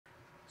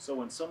So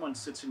when someone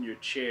sits in your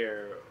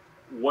chair,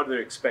 what are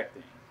they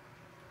expecting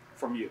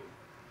from you?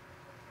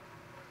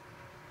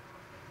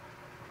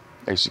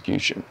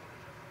 Execution,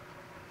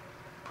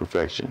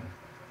 perfection,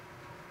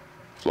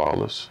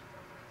 flawless,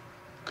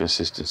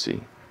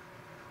 consistency.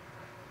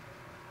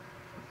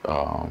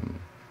 The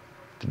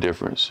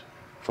difference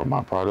from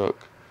my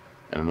product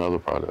and another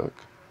product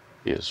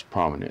is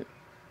prominent,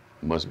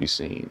 must be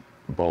seen,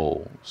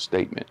 bold,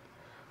 statement.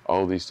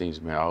 All these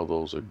things, man, all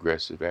those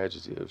aggressive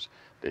adjectives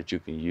that you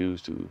can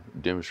use to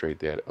demonstrate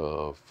that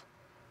of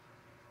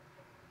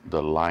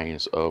the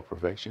alliance of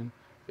perfection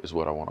is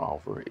what I want to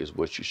offer, is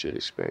what you should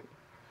expect.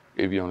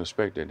 If you don't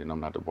expect that, then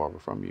I'm not the barber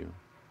from you.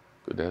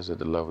 Because that's at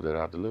the level that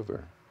I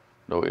deliver.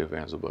 No ifs,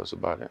 ands, or buts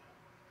about it.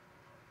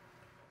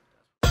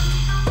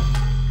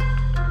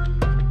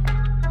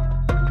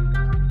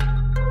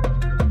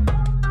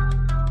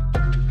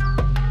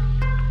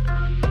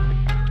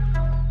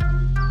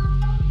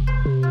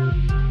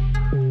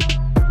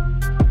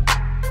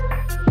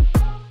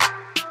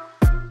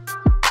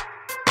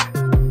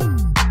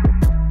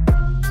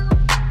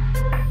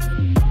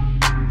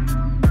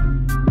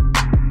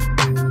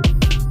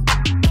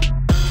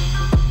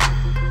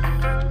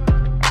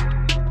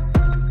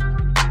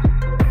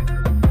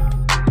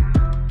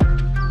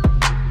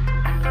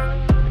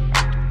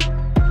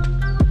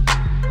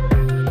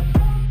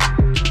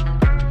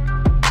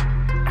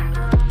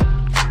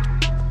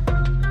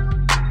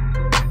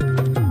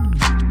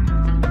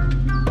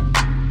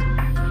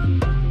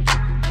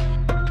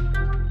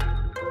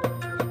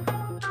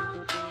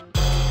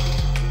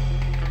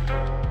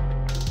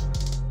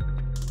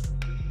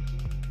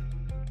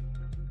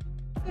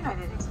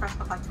 United Express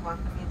would like to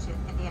welcome you to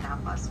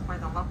Indianapolis, where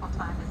the local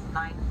time is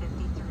 9:53.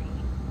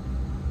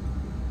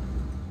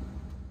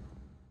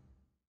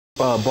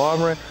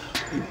 Barbering,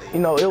 you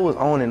know, it was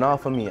on and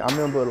off for me. I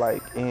remember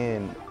like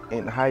in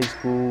high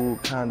school,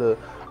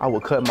 I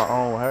would cut my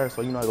own hair.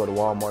 So, you know, I go to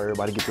Walmart,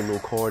 everybody get the little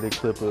corded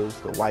clippers,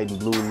 the white and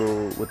blue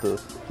little with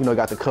the, you know,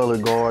 got the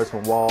colored guards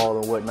from Wall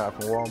and whatnot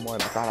from Walmart.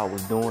 And I thought I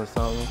was doing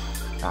something.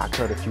 I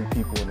cut a few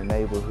people in the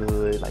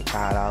neighborhood, like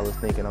 $5,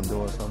 thinking I'm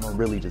doing something. I'm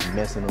really just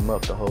messing them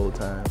up the whole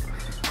time.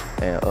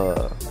 And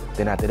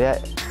then after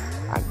that,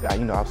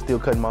 you know, I was still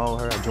cutting my own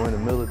hair. I joined the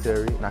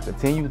military, and I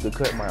continued to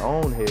cut my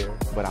own hair,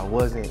 but I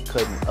wasn't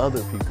cutting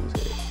other people's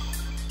hair,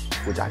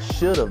 which I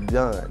should have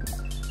done.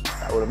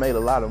 I would have made a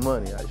lot of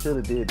money. I should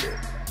have did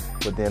that.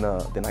 But then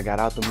I got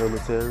out the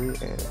military,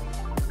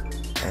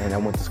 and I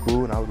went to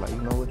school, and I was like,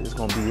 you know what, this is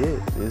gonna be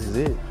it. This is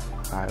it.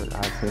 I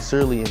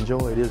sincerely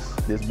enjoy this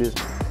business.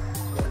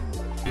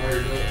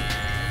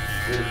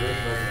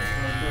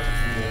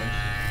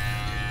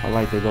 I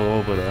like to go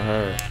over the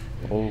hair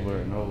over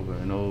and over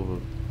and over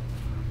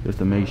just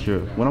to make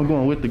sure. When I'm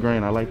going with the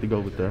grain, I like to go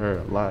with the hair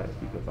a lot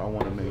because I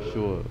want to make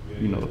sure,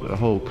 you know, the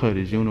whole cut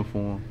is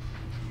uniform.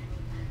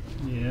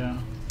 Yeah.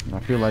 And I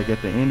feel like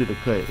at the end of the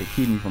cut, it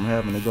keeps me from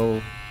having to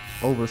go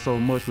over so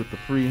much with the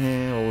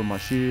freehand or with my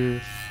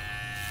shears.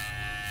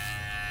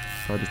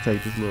 So I just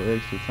take this little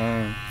extra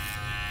time,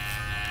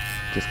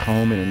 just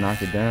comb it and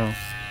knock it down.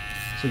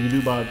 So you do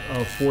about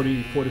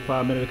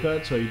 40-45 minute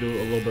cuts, or you do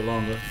a little bit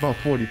longer? About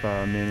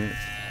 45 minutes.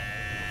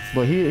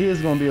 But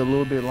his gonna be a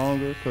little bit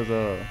longer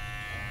because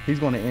he's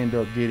gonna end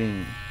up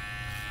getting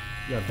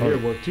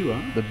beard work too,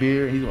 huh? The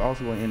beard. He's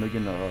also gonna end up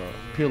getting a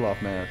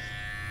peel-off mask.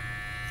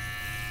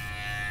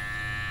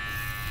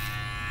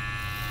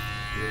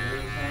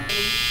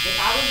 If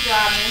I was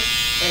driving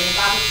and if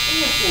I was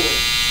paying for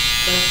it,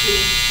 but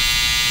see,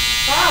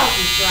 Charles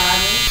was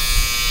driving.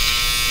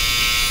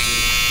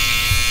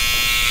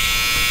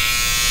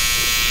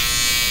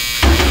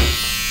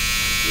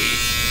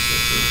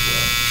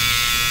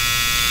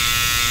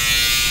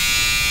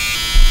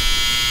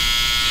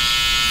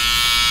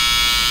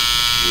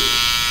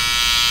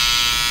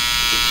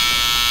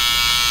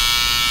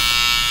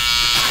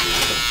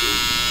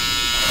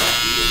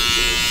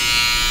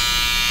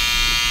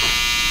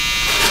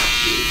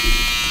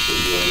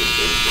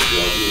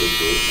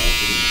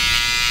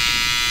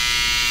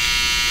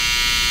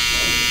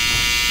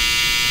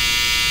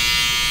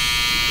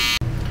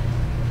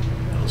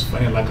 It's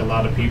funny, like a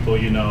lot of people,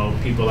 you know,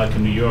 people like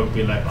in New York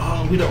be like,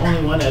 oh, we the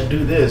only one that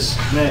do this.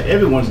 Man,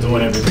 everyone's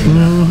doing everything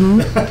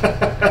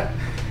now.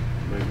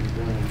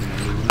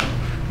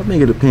 I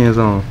think it depends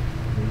on,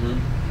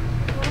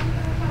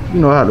 you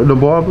know, how the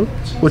barber,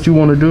 what you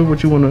want to do,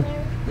 what you want to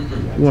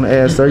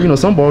add service. You know,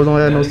 some barbers don't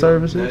have no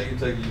services. Now you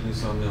take you do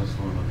something else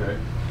for them, okay?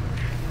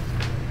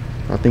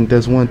 I think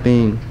that's one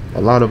thing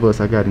a lot of us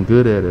have gotten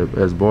good at it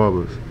as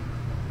barbers.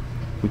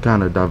 We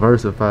kind of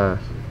diversify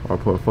our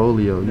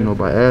portfolio, you know,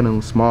 by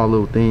adding small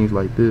little things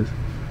like this,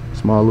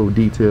 small little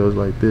details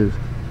like this.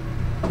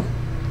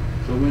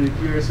 So when the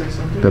curious say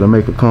something? That'll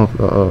make a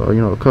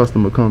you know, a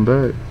customer come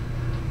back.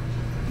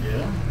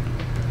 Yeah.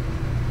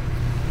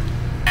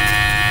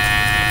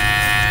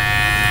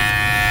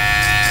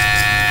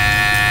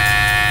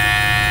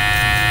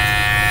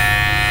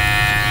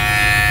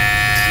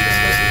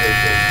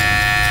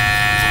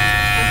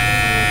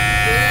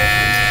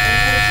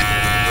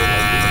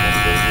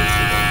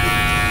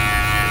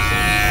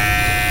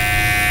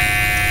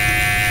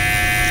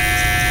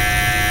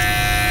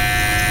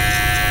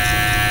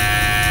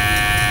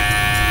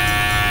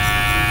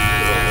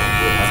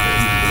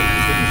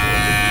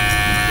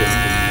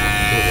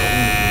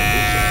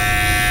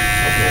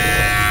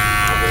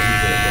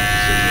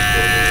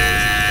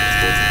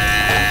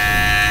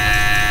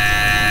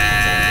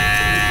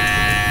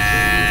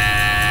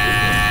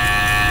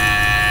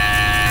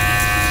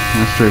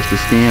 stretch the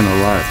skin a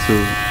lot too.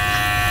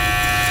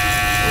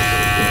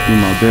 Do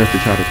my best to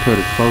try to cut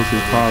as close as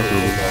possible.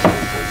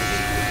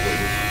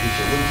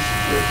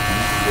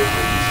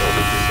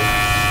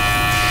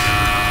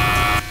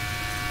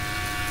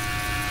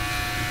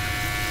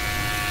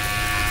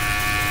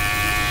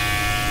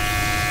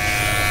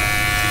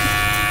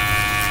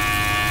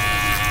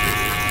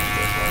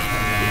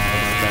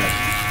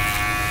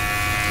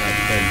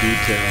 That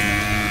detail,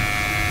 man.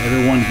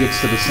 Everyone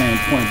gets to the same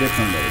point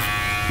differently.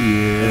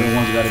 Yeah.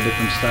 Everyone's got a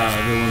different style.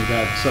 Everyone's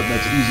got something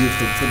that's easier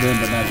for them,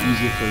 but not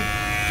easier for.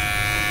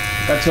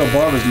 I tell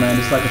barbers, man,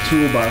 it's like a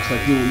toolbox.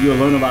 Like you'll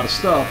learn a lot of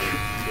stuff,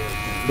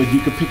 but you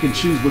can pick and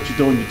choose what you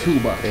throw in your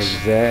toolbox.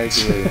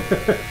 Exactly.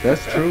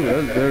 That's true.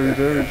 That's very,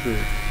 very true.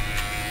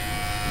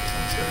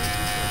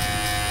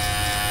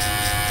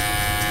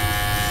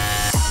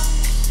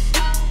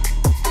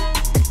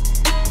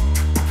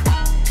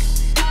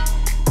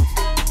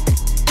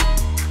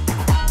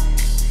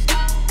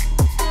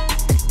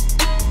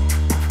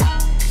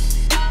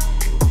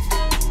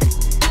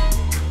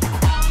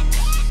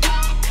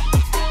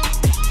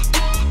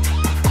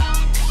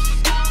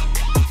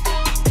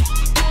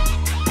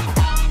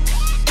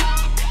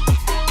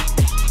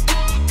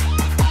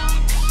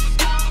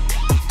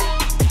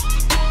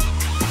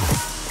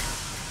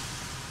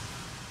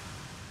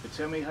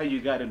 Tell me how you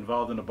got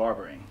involved in the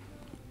barbering.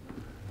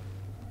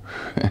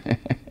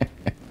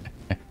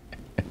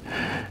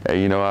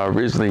 Hey, you know, I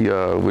originally,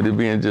 with it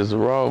being just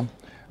raw,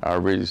 I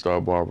originally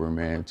started barbering,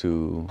 man,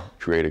 to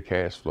create a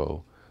cash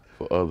flow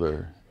for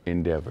other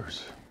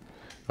endeavors.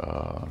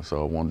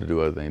 So I wanted to do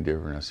other things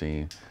different. I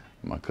seen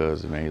my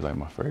cousin, man, he's like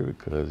my favorite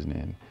cousin,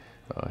 and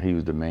he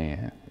was the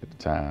man at the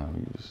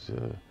time.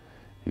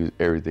 He was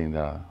everything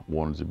that I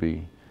wanted to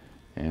be.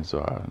 And so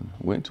I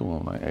went to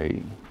him like,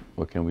 hey,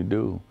 what can we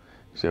do?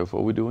 He said,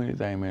 before we do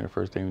anything, man, the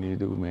first thing we need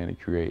to do, man, is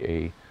create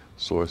a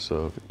source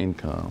of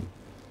income.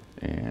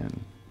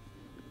 And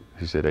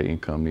he said that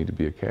income need to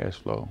be a cash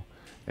flow.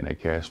 And that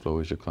cash flow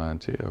is your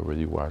clientele, where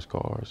you wash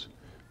cars,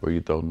 where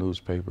you throw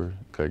newspaper,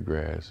 cut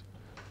grass,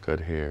 cut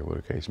hair,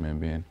 whatever the case may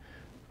be.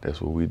 That's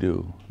what we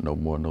do, no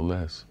more, no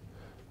less.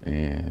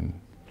 And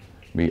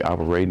me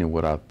operating in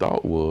what I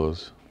thought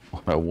was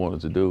what I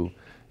wanted to do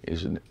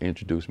is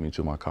introduce me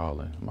to my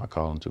calling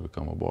to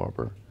become a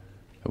barber.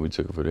 And we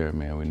took it from there,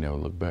 man. We never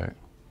looked back.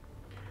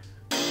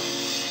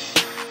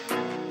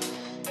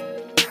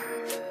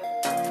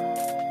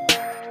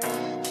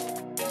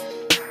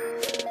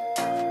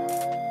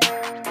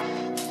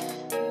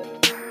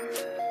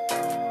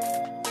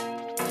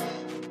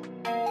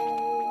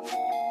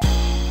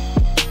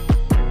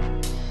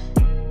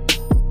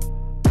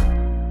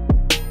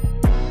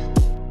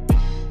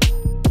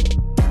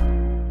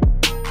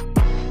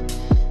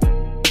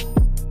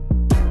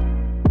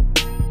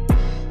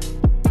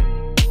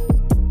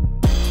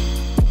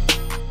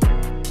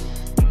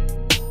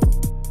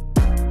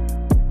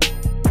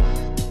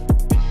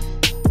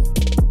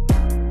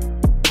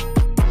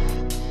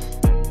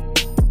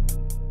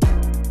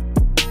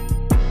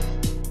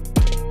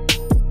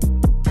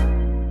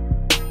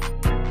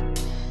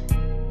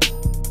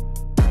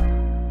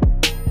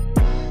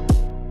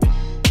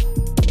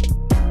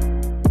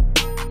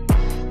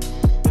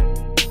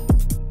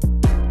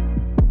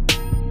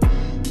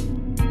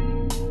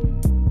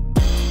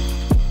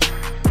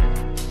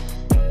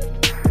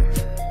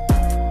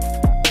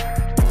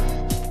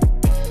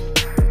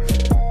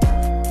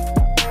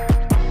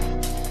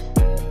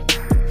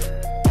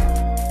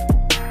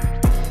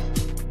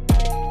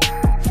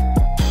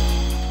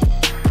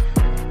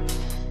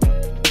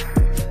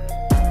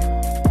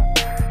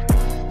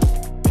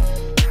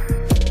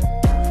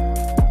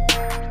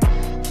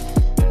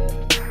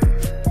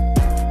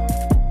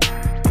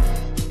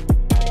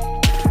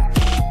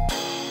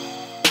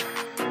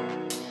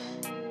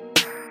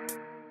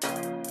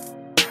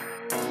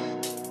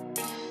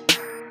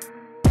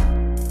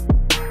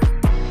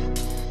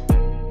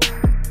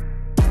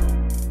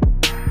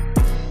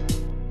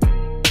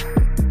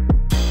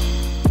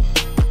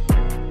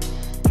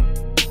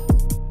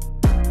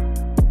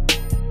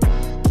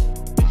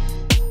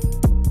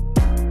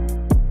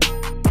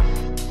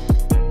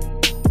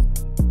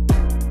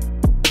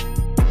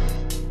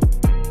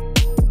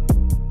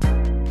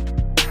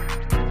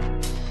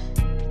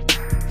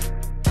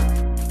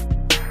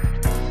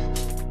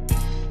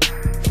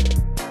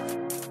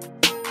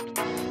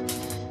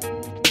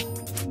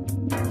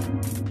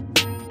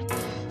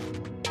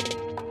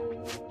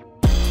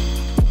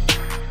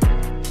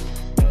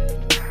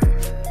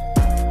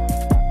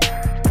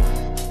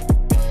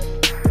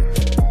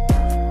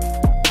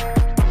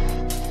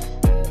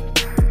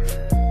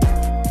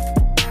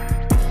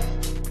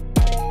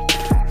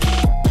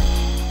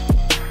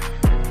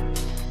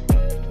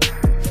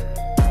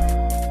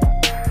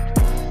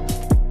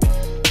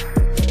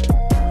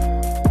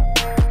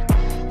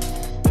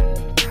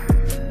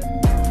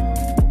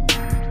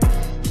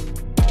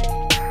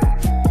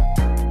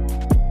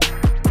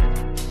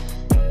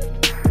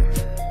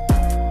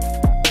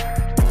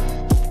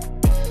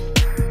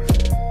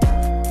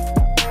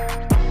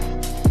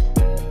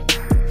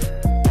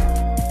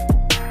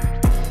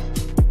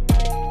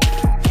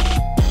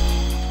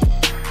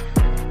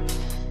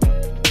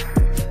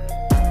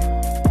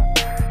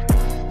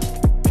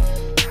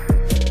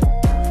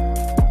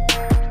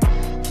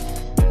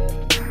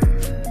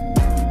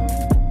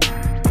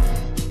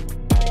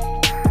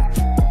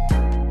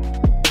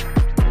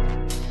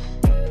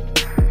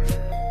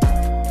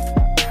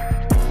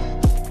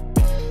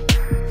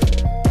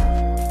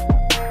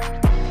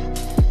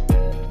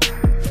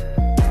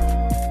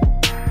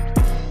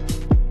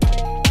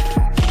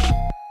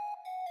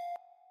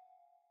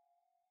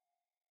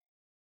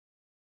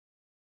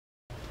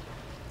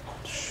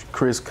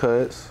 crisp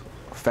cuts,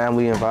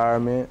 family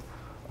environment,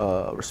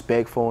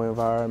 respectful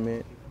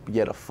environment,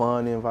 yet a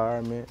fun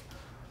environment.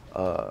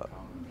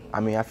 I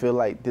mean, I feel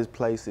like this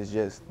place is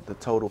just the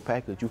total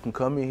package. You can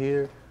come in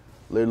here,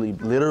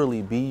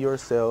 literally be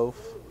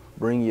yourself,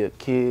 bring your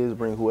kids,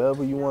 bring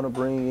whoever you want to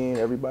bring in.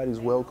 Everybody's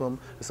welcome.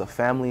 It's a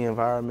family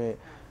environment,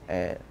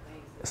 and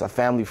it's a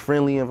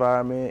family-friendly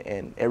environment,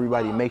 and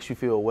everybody makes you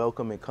feel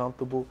welcome and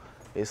comfortable.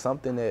 It's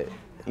something that,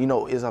 you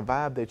know, is a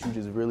vibe that you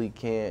just really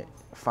can't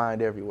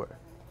find everywhere.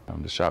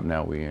 The shop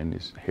now we're in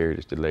is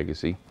heritage to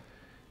legacy.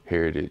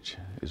 Heritage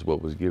is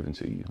what was given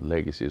to you.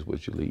 Legacy is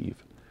what you leave.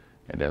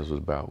 And that's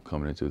what's about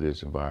coming into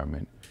this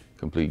environment.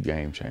 Complete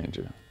game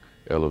changer.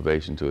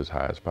 Elevation to its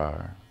highest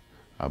power.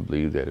 I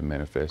believe that it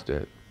manifests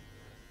that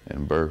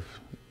and birth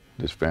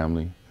this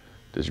family,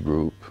 this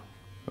group,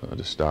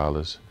 the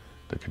stylists,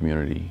 the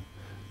community.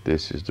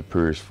 This is the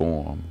purest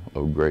form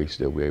of grace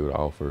that we're able to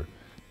offer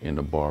in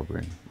the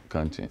barbering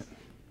content.